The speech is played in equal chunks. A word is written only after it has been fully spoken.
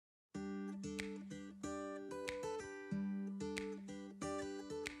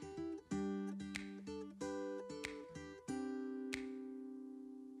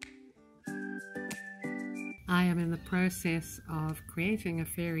I am in the process of creating a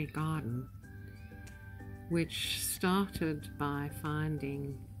fairy garden, which started by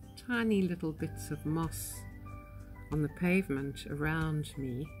finding tiny little bits of moss on the pavement around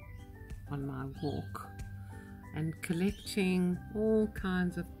me on my walk, and collecting all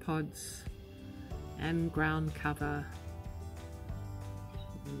kinds of pods and ground cover,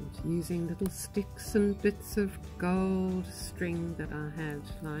 and using little sticks and bits of gold string that I had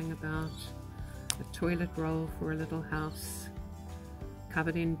lying about, a toilet roll for a little house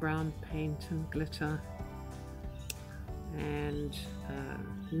covered in brown paint and glitter, and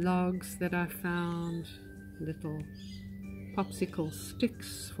logs that I found, little popsicle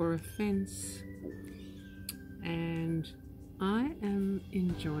sticks for a fence. And I am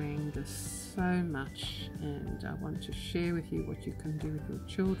enjoying this so much, and I want to share with you what you can do with your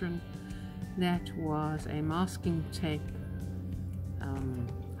children. That was a masking tape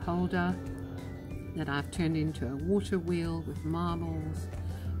holder that I've turned into a water wheel with marbles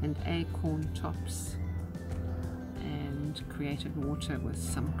and acorn tops, and created water with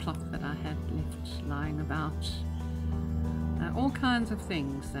some cloth that I had left lying about. All kinds of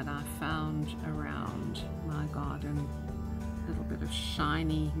things that I found around my garden. A little bit of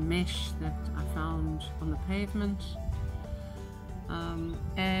shiny mesh that I found on the pavement.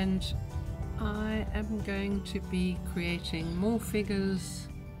 And I am going to be creating more figures,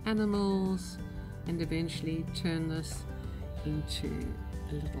 animals, and eventually turn this into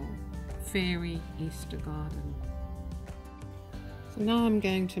a little fairy Easter garden. So now I'm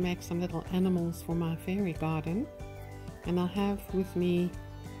going to make some little animals for my fairy garden. And I have with me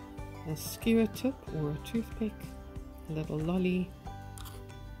a skewer tip or a toothpick, a little lolly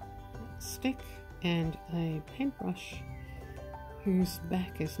stick, and a paintbrush whose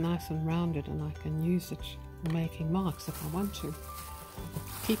back is nice and rounded, and I can use it for making marks if I want to.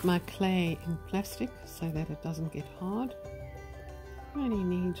 Keep my clay in plastic so that it doesn't get hard. I only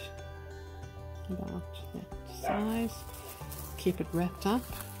need about that size. Keep it wrapped up,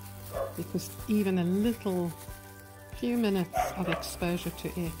 because even a little few minutes of exposure to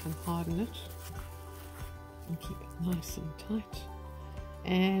air can harden it, and keep it nice and tight.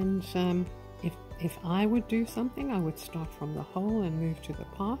 And if I would do something, I would start from the hole and move to the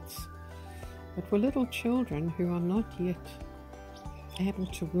parts. But for little children who are not yet able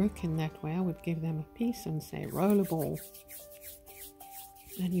to work in that way, I would give them a piece and say, roll a ball.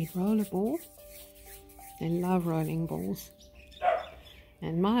 And you'd roll a ball. They love rolling balls.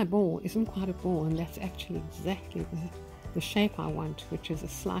 And my ball isn't quite a ball, and that's actually exactly the shape I want, which is a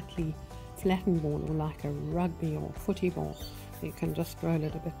slightly flattened ball, or like a rugby or footy ball. You can just roll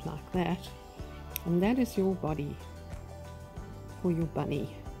it a bit like that. And that is your body for your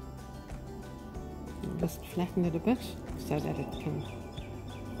bunny. You just flatten it a bit so that it can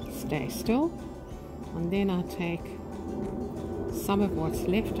stay still. And then I take some of what's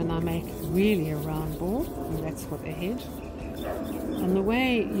left and I make really a round ball, and that's for the head. And the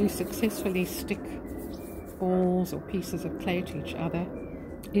way you successfully stick balls or pieces of clay to each other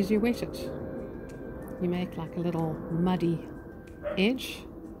is you wet it. You make like a little muddy edge,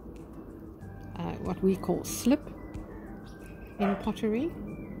 what we call slip in pottery,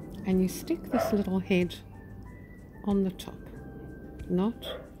 and you stick this little head on the top, not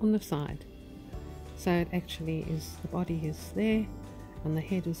on the side. So it actually is, the body is there and the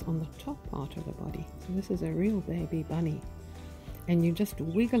head is on the top part of the body. So this is a real baby bunny. And you just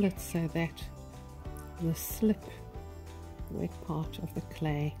wiggle it so that the slip, wet part of the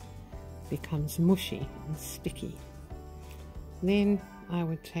clay, becomes mushy and sticky. Then I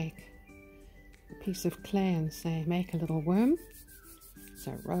would take a piece of clay and say, make a little worm.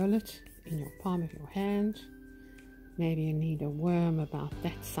 So roll it in your palm of your hand. Maybe you need a worm about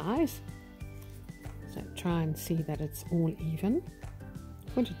that size. So try and see that it's all even.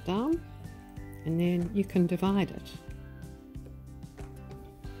 Put it down, and then you can divide it.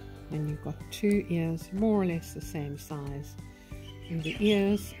 And you've got two ears more or less the same size, and the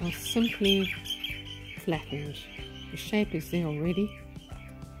ears are simply flattened. The shape is there already,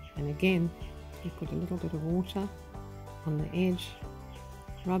 and again you put a little bit of water on the edge,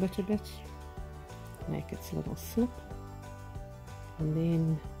 rub it a bit, make its little slip, and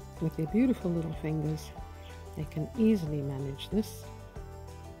then with their beautiful little fingers they can easily manage this,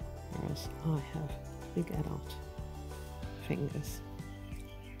 whereas I have big adult fingers.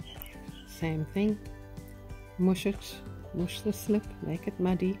 Same thing, mush it, mush the slip, make it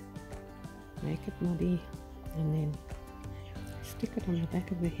muddy, and then stick it on the back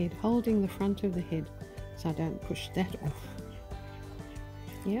of the head, holding the front of the head so I don't push that off.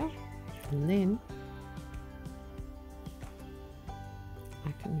 Yeah, and then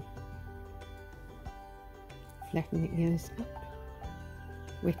I can flatten the ears up,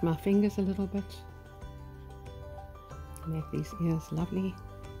 wet my fingers a little bit, make these ears lovely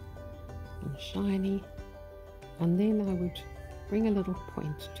and shiny, and then I would bring a little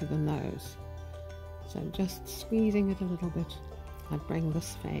point to the nose. So just squeezing it a little bit, I'd bring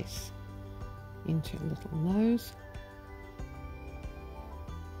this face into a little nose.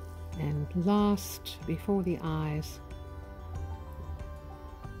 And last, before the eyes,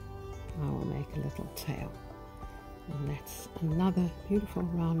 I will make a little tail. And that's another beautiful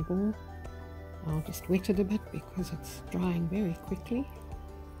round ball. I'll just wet it a bit because it's drying very quickly.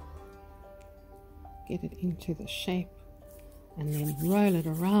 Get it into the shape and then roll it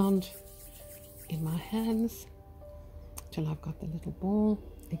around in my hands till I've got the little ball.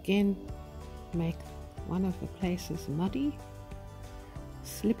 Again, make one of the places muddy,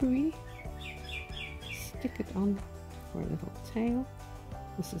 slippery, stick it on for a little tail.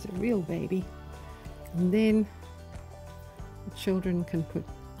 This is a real baby. And then the children can put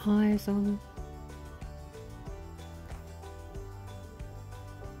eyes on.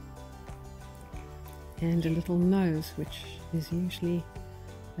 And a little nose, which is usually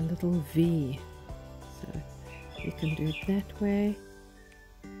a little V. So you can do it that way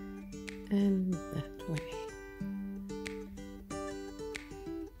and that way.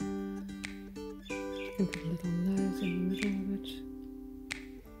 You can put a little nose in the middle of it.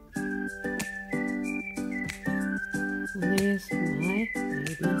 And there's my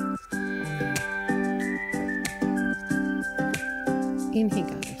baby. In he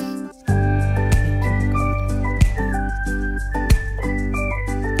goes.